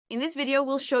In this video,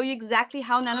 we'll show you exactly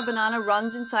how Nano Banana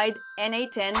runs inside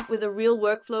n8n with a real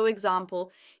workflow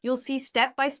example. You'll see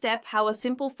step by step how a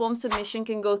simple form submission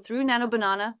can go through Nano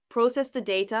Banana, process the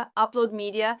data, upload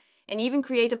media, and even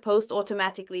create a post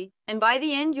automatically. And by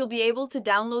the end, you'll be able to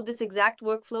download this exact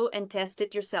workflow and test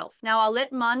it yourself. Now I'll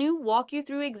let Manu walk you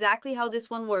through exactly how this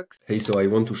one works. Hey, so I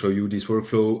want to show you this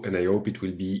workflow and I hope it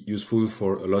will be useful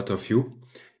for a lot of you.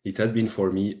 It has been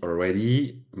for me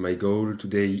already. My goal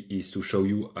today is to show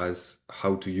you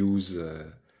how to use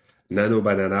Nano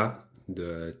Banana,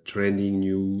 the trending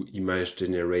new image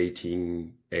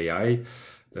generating AI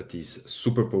that is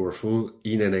super powerful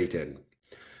in n8n.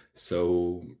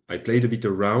 So I played a bit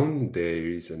around. There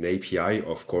is an API,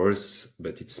 of course,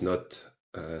 but it's not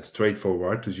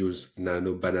straightforward to use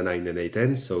Nano Banana in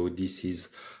n8n. So this is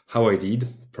how I did.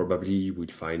 Probably you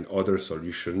will find other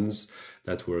solutions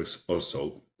that works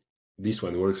also. This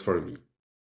one works for me.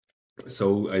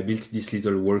 So I built this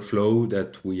little workflow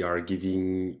that we are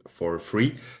giving for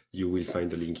free. You will find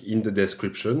the link in the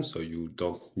description, so you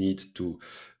don't need to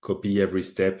copy every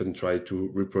step and try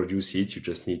to reproduce it. You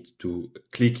just need to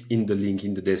click in the link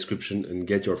in the description and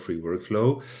get your free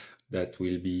workflow. That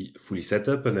will be fully set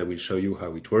up and I will show you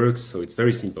how it works. So it's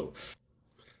very simple.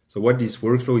 So what this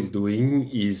workflow is doing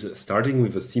is starting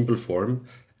with a simple form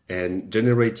and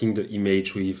generating the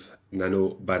image with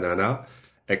Nano Banana,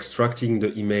 extracting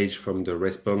the image from the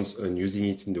response and using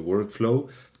it in the workflow,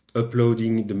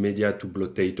 uploading the media to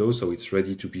Blotato so it's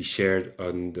ready to be shared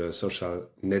on the social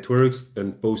networks,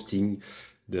 and posting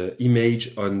the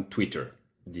image on Twitter,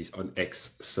 this on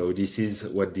X. So this is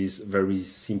what this very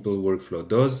simple workflow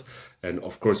does. And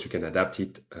of course you can adapt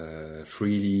it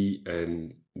freely,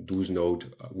 and those nodes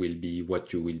will be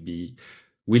what you will be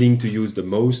willing to use the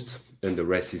most, and the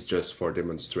rest is just for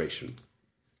demonstration.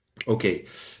 Okay,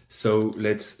 so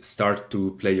let's start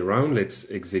to play around. Let's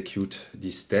execute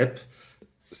this step.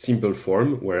 Simple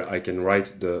form where I can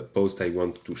write the post I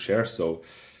want to share. So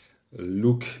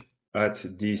look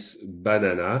at this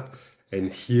banana,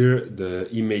 and here the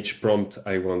image prompt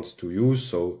I want to use.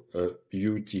 So a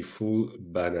beautiful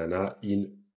banana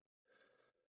in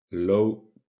low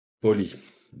poly.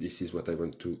 This is what I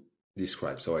want to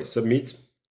describe. So I submit.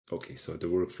 Okay, so the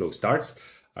workflow starts.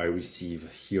 I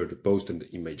receive here the post and the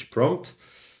image prompt.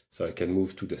 So I can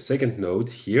move to the second node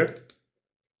here,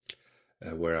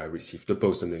 where I receive the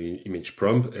post and the image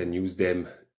prompt and use them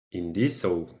in this.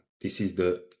 So this is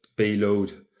the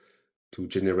payload to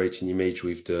generate an image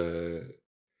with the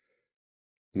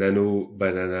Nano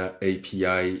Banana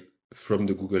API from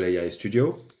the Google AI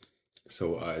Studio.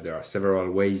 So there are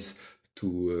several ways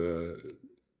to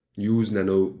use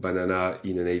Nano Banana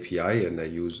in an API, and I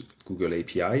use Google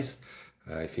APIs.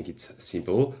 I think it's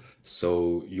simple.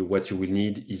 So what you will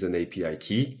need is an API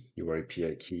key. Your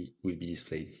API key will be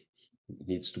displayed,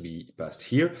 needs to be passed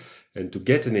here. And to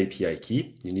get an API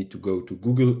key, you need to go to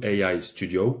Google AI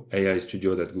Studio,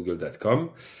 aistudio.google.com,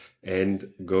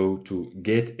 and go to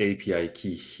Get API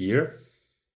Key here.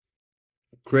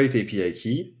 Create API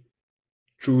key,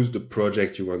 choose the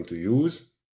project you want to use,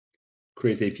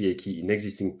 create API key in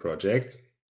existing project,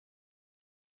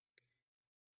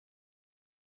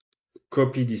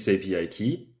 copy this API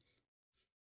key.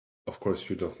 Of course,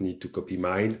 you don't need to copy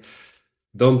mine.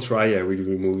 Don't try, I will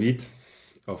remove it,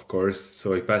 of course.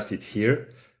 So I paste it here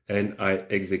and I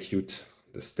execute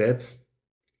the step.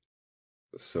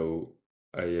 So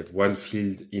I have one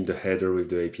field in the header with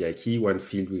the API key, one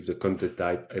field with the content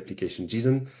type application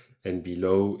JSON, and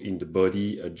below in the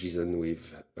body a JSON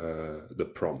with the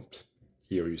prompt.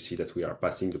 Here you see that we are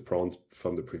passing the prompt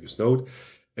from the previous node.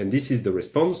 And this is the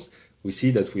response. We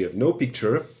see that we have no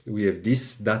picture. We have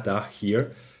this data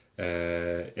here.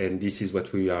 And this is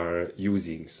what we are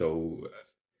using. So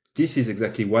this is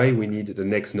exactly why we need the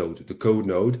next node, the code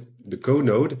node. The code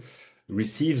node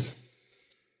receives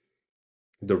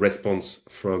the response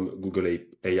from Google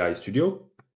AI Studio,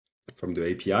 from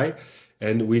the API,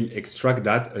 and will extract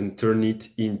that and turn it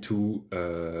into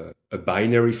a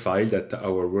binary file that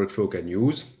our workflow can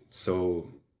use. So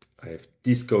I have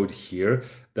this code here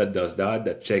that does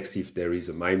that checks if there is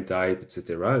a MIME type,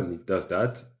 etc. And it does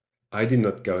that. I did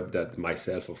not code that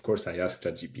myself. Of course, I asked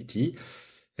ChatGPT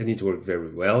and it worked very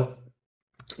well.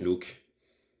 Look.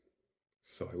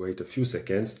 So I wait a few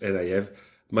seconds and I have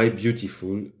my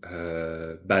beautiful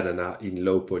banana in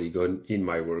low polygon in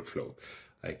my workflow.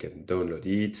 I can download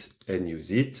it and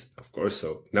use it, of course.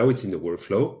 So now it's in the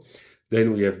workflow.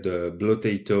 Then we have the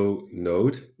Blotato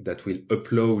node that will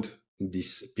upload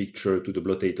this picture to the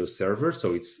Blotato server.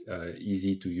 So it's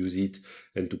easy to use it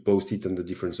and to post it on the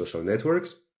different social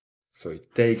networks. So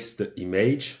it takes the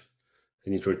image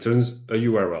and it returns a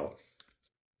URL.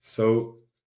 So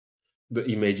the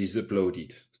image is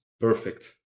uploaded.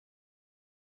 Perfect.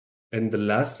 And the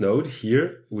last node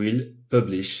here will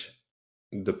publish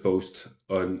the post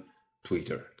on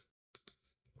Twitter.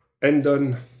 And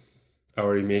done.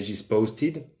 Our image is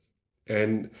posted,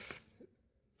 and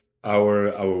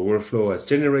our workflow has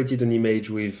generated an image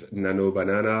with Nano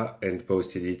Banana and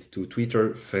posted it to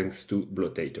Twitter thanks to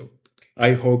Blotato.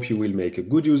 I hope you will make a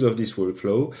good use of this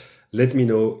workflow. Let me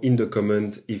know in the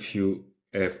comment if you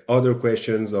have other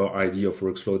questions or idea of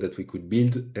workflow that we could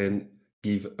build and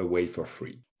give away for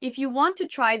free. If you want to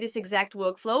try this exact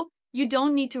workflow, you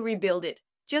don't need to rebuild it.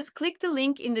 Just click the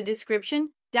link in the description,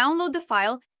 download the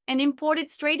file, and import it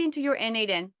straight into your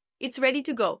n8n. It's ready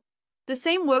to go. The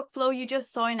same workflow you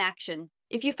just saw in action.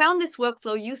 If you found this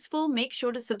workflow useful, make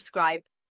sure to subscribe.